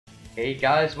Hey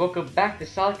guys, welcome back to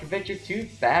Sonic Adventure 2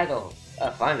 Battle.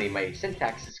 Finally, my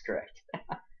syntax is correct.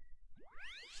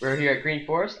 We're here at Green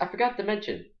Forest. I forgot to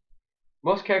mention,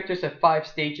 most characters have 5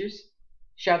 stages.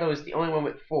 Shadow is the only one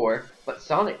with 4, but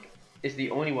Sonic is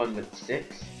the only one with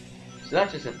 6. So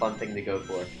that's just a fun thing to go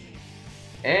for.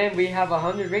 And we have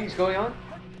 100 rings going on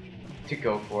to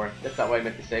go for. That's not what I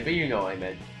meant to say, but you know what I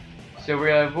meant. So we're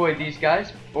gonna avoid these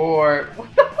guys for...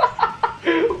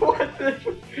 what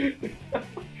the...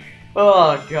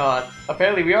 Oh god.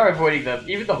 Apparently we are avoiding them.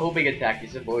 Even the homing attack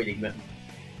is avoiding them.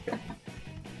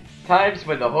 Times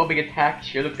when the homing attack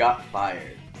should have got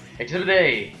fired. Exhibit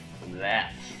A.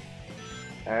 That.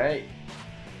 Alright.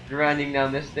 Grinding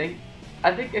down this thing.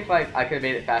 I think if I could have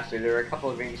made it faster. There were a couple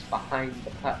of rings behind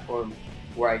the platform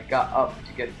where I got up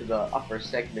to get to the upper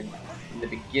segment in the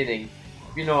beginning.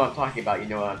 If you know what I'm talking about, you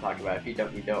know what I'm talking about. If you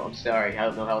don't, you don't. I'm sorry. I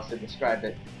don't know how else to describe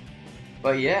it.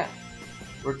 But yeah.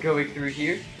 We're going through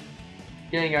here.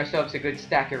 Getting ourselves a good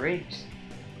stack of rings.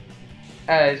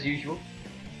 As usual.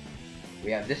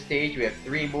 We have this stage, we have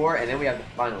 3 more, and then we have the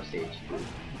final stage.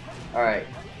 Alright.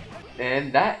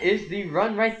 And that is the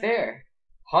run right there.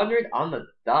 100 on the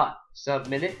dot.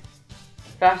 Sub-minute.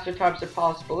 Faster times are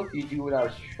possible if you do what I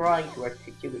was trying to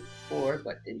articulate before,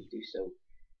 but didn't do so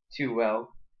too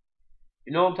well.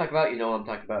 You know what I'm talking about, you know what I'm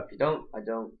talking about. If you don't, I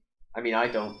don't. I mean, I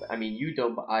don't. I mean, you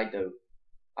don't, but I do.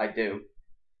 I do.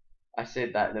 I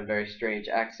said that in a very strange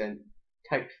accent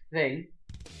type thing.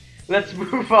 Let's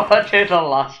move on to the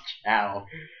Lost Chao.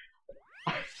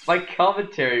 My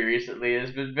commentary recently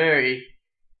has been very,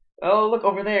 oh look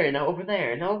over there, and now over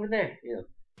there, and now over there, you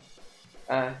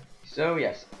know. So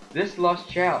yes, this Lost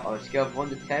Chao on a scale of 1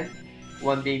 to 10,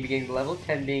 1 being beginning of the level,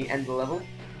 10 being end of the level.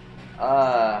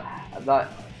 I'm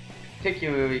not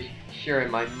particularly sure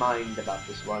in my mind about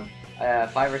this one.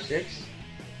 5 or 6.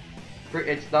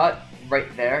 It's not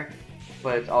right there,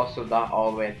 but it's also not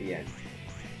all the way at the end.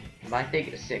 I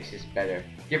think a 6 is better,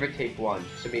 give or take 1,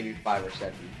 so maybe 5 or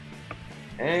 7.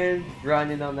 And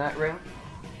grinding on that rail,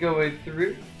 going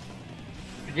through.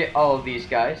 Forget all of these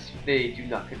guys, they do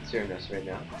not concern us right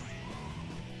now.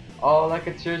 All that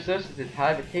concerns us is the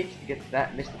time it takes to get to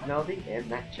that Mystic Melody and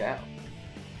that Chao.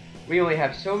 We only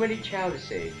have so many Chao to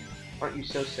save, aren't you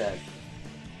so sad?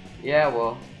 Yeah,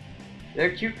 well,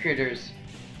 they're cute critters,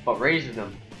 but raising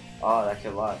them, oh, that's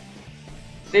a lot.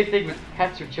 Same thing with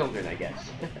pets or children, I guess.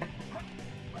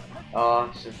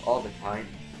 Oh, so all the time.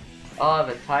 Oh,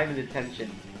 the time and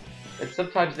attention. And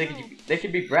sometimes they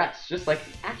can be brats, just like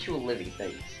actual living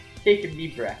things. They can be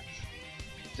brats.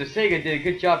 So Sega did a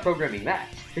good job programming that.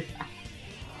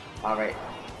 Alright,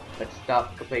 let's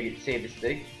stop complaining and save this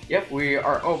thing. Yep, we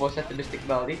are almost at the Mystic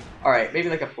Melody. Alright, maybe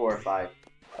like a 4 or 5.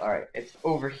 Alright, it's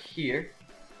over here.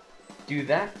 Do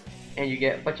that. And you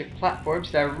get a bunch of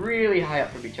platforms that are really high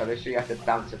up from each other, so you have to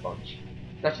bounce a bunch.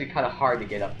 It's actually kind of hard to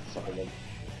get up to some of them.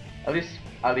 At least,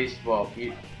 well,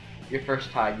 your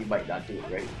first time you might not do it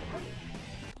right.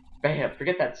 Bam!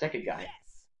 Forget that second guy.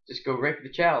 Just go right for the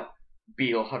Chao.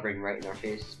 Beetle hovering right in our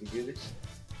face as we do this.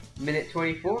 Minute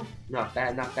 24. Not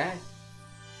bad, not bad.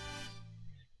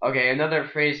 Okay, another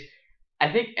phrase. I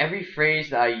think every phrase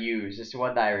that I use is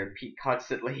one that I repeat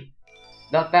constantly.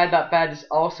 Not bad is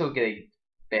also getting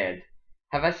bad.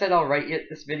 Have I said alright yet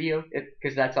this video?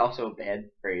 Because that's also a bad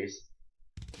phrase.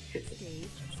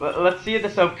 But let's see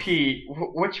this OP.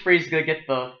 Which phrase is gonna get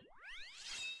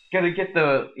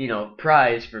the you know,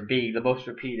 prize for being the most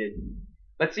repeated.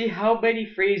 Let's see how many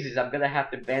phrases I'm gonna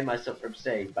have to ban myself from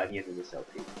saying by the end of this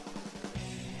LP.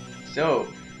 So,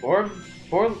 4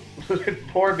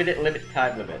 minute limit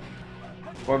time limit.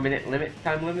 4 minute limit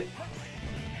time limit.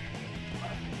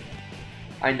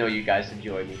 I know you guys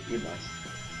enjoy me. You must.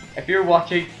 If you're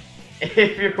watching the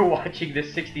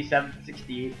 67th,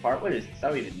 68th part, what is this? I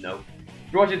don't even know.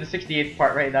 If you're watching the 68th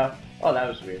part right now, oh, that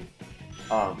was weird.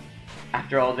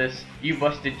 After all this, you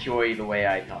must enjoy the way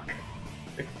I talk.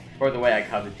 Or the way I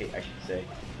commentate, I should say.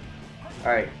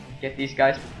 Alright, get these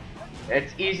guys.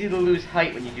 It's easy to lose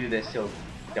height when you do this, so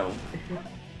don't.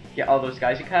 Get all those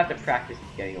guys. You kind of have to practice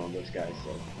getting all those guys,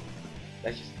 so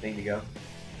that's just the thing to go.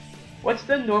 What's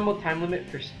the normal time limit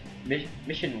for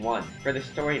Mission 1 for the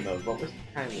story mode? What was the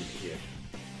time limit here?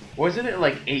 Wasn't it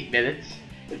like 8 minutes?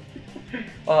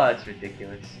 Oh, that's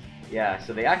ridiculous. Yeah,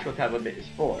 so the actual time limit is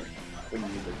 4 when you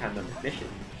use the time limit mission.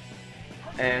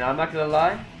 And I'm not gonna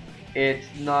lie, it's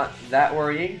not that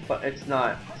worrying, but it's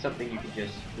not something you can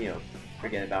just, you know,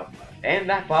 forget about. And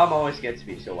that bomb always gets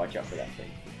me, so watch out for that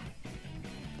thing.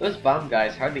 Those bomb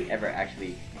guys hardly ever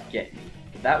actually get me.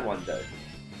 That one does.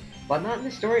 But not in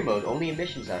the story mode, only in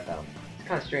missions I found. It's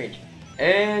kind of strange.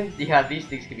 And yeah, these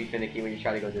things can be finicky when you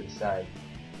try to go to the side.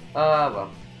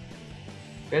 Well.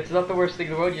 It's not the worst thing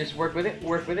in the world, you just work with it,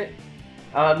 work with it.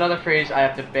 Another phrase I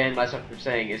have to ban myself from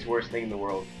saying is worst thing in the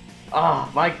world.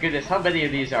 Ah, my goodness, how many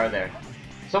of these are there?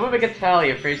 Some of them can tally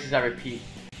of phrases I repeat.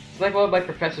 It's like one of my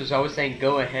professors always saying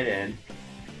go ahead and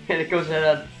it goes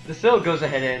ahead, the cell goes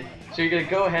ahead and, so you're gonna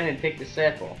go ahead and take the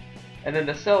sample. And then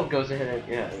the cell goes ahead and,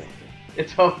 yeah,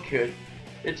 it's all good.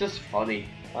 It's just funny.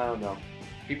 I don't know.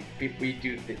 We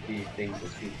do these things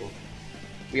as people.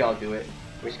 We all do it.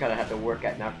 We just kind of have to work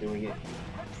at not doing it.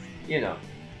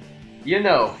 You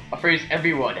know, a phrase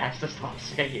everyone has to stop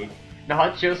saying,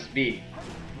 not just me.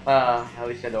 At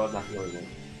least I know I'm not the only one.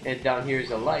 And down here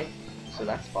is a light, so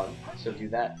that's fun. So do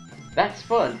that. That's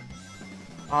fun.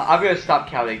 I'm gonna stop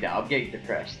counting now. I'm getting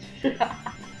depressed.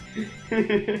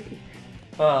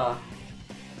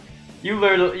 You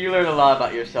learn a lot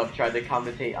about yourself trying to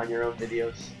commentate on your own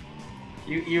videos.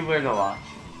 You learn a lot,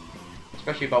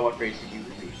 especially about what phrases you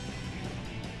repeat.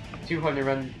 200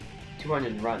 run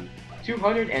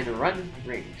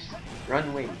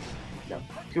wings. No,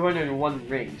 201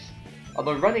 rings.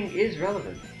 Although running is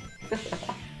relevant.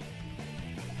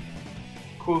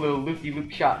 Cool little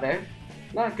loop-de-loop shot there.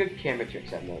 A lot of good camera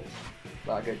tricks I've noticed. A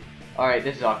lot of good. Alright,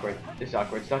 this is awkward. This is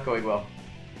awkward. It's not going well.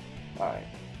 Alright.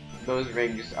 Those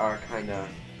rings are kinda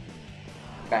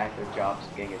bad for jobs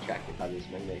of getting attracted by this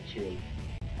magnetic shield.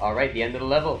 Alright, the end of the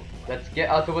level. Let's get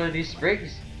out to one of these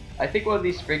sprigs. I think one of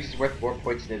these sprigs is worth more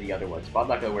points than the other ones, but I'm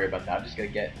not gonna worry about that. I'm just gonna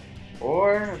get,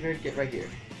 or I'm gonna get right here.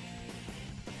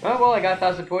 Oh well, I got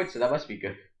 1,000 points, so that must be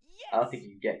good. I don't think you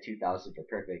can get 2,000 for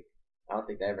perfect. I don't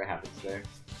think that ever happens there.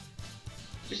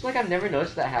 Just like I've never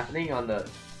noticed that happening on the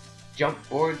jump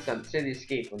boards on City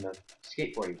Escape on the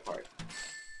skateboarding part.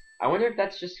 I wonder if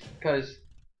that's just because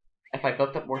if I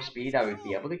built up more speed I would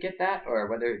be able to get that, or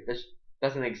whether this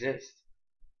doesn't exist.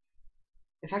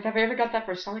 In fact, have I ever got that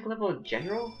for Sonic level in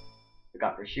general? I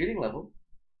got for shooting level,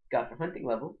 got for hunting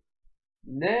level,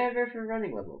 never for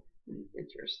running level.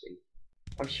 Interesting.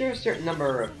 I'm sure a certain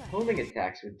number of homing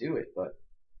attacks would do it, but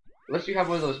unless you have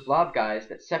one of those blob guys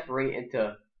that separate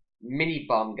into mini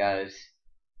bomb guys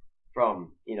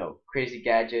from, you know, Crazy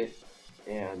Gadget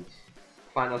and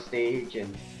Final Stage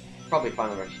and probably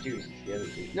Final Rush 2 since the other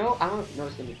two. No, I don't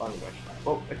notice them in Final Rush.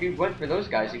 Well, if you went for those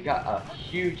guys, you got a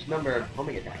huge number of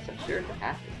homing attacks. I'm sure it could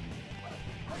happen.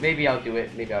 Maybe I'll do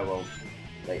it, maybe I won't,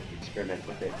 like, experiment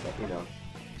with it, but you know,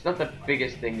 it's not the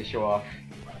biggest thing to show off.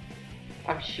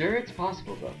 I'm sure it's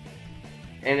possible though.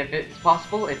 And if it's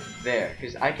possible, it's there,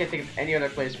 because I can't think of any other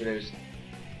place where there's,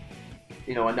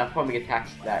 you know, enough homing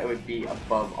attacks that it would be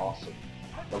above also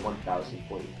the 1,000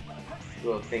 point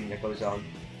little thing that goes on.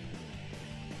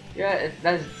 Yeah,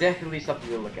 that is definitely something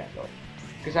to look at though,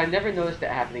 because I never noticed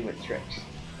it happening with tricks.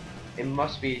 It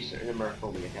must be a certain number of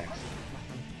homing attacks.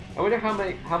 I wonder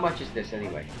how much is this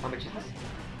anyway? How much is this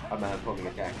amount of homing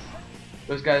attacks?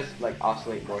 Those guys like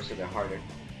oscillate more, so they're harder.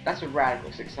 That's a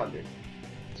radical 600.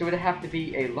 So it would have to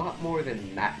be a lot more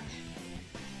than that.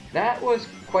 That was,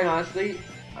 quite honestly,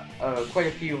 quite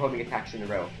a few homing attacks in a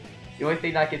row. The only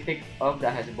thing that I can think of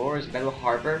that has more is Metal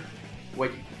Harbor,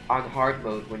 when on hard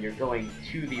mode when you're going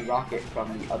to the rocket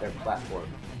from the other platform.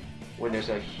 When there's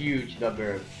a huge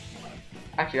number of...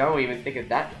 Actually, I don't even think of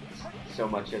that so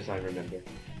much as I remember.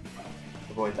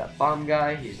 Avoid that bomb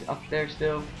guy, he's up there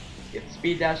still. Get the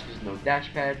speed dash, there's no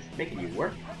dash pads. Making you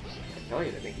work. I tell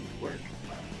you, they're making you work.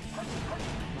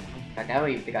 In fact, I don't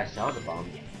even think I saw the bomb.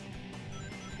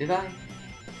 Did I?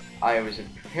 I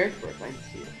wasn't prepared for it, I didn't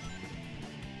see it.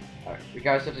 Alright,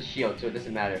 regardless of the shield, so it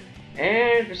doesn't matter.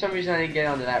 And for some reason I didn't get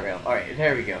onto that rail. Alright,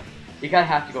 there we go. You gotta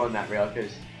have to go on that rail,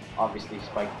 because obviously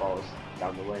spike balls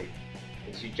down the way.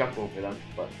 So you jump over them,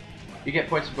 but you get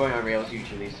points for going on rails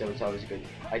usually, so it's always a good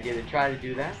idea to try to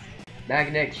do that.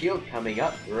 Magnetic shield coming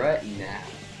up right now.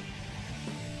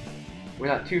 We're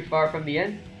not too far from the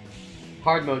end.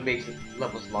 Hard mode makes the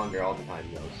levels longer all the time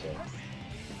though, so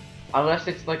unless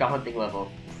it's like a hunting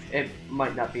level, it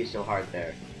might not be so hard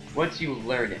there. Once you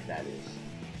learn it, that is.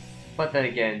 But then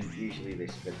again, usually they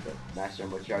split the master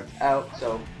mode shards out,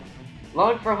 so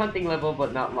long for a hunting level,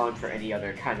 but not long for any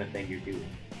other kind of thing you're doing.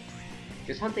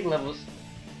 Because hunting levels,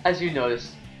 as you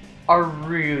notice, are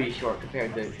really short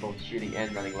compared to both shooting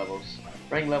and running levels.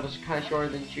 Running levels are kind of shorter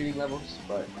than shooting levels,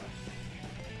 but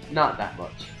not that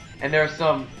much. And there are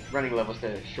some running levels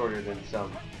that are shorter than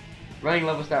some running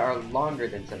levels that are longer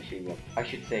than some shooting levels. I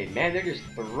should say, man, they're just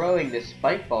throwing the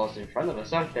spike balls in front of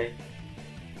us, aren't they?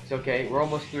 It's okay, we're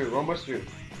almost through, we're almost through.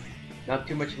 Not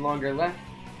too much longer left.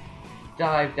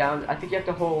 Dive down. I think you have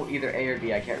to hold either A or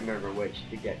B, I can't remember which,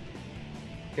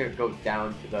 to go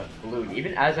down to the balloon.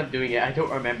 Even as I'm doing it, I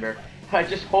don't remember. I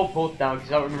just hold both down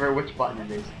because I don't remember which button it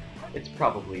is. It's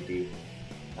probably B.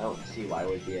 I don't see why it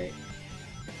would be A.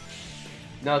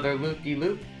 another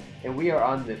loop-de-loop, and we are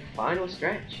on the final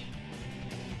stretch.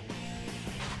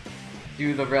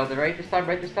 Do the rail to right this time,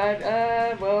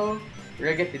 well, we're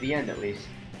gonna get to the end at least.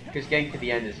 Because getting to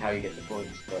the end is how you get the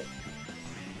points, but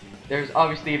there's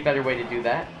obviously a better way to do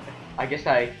that. I guess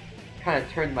I kind of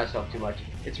turned myself too much.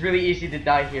 It's really easy to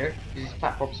die here, because these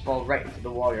platforms fall right into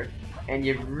the water, and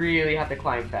you really have to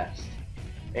climb fast.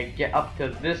 And get up to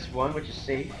this one, which is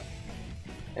safe,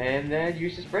 and then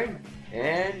use the spring.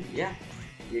 And yeah,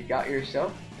 you got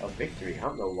yourself a victory. I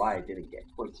don't know why I didn't get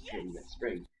points in that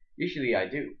spring. Usually I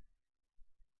do.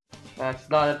 That's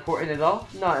not important at all.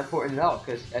 Not important at all,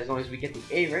 because as long as we get the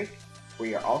A rank,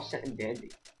 we are all set and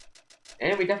dandy.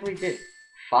 And we definitely did.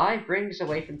 5 rings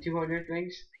away from 200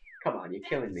 rings? Come on, you're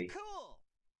killing me.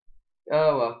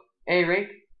 Oh well. A rank,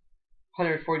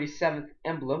 147th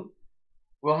emblem.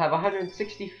 We'll have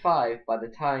 165 by the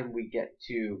time we get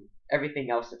to everything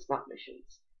else that's not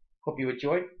missions. Hope you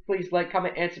enjoyed. Please like,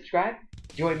 comment, and subscribe.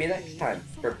 Join me next time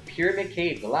for Pyramid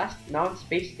Cave, the last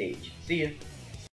non-space stage. See ya.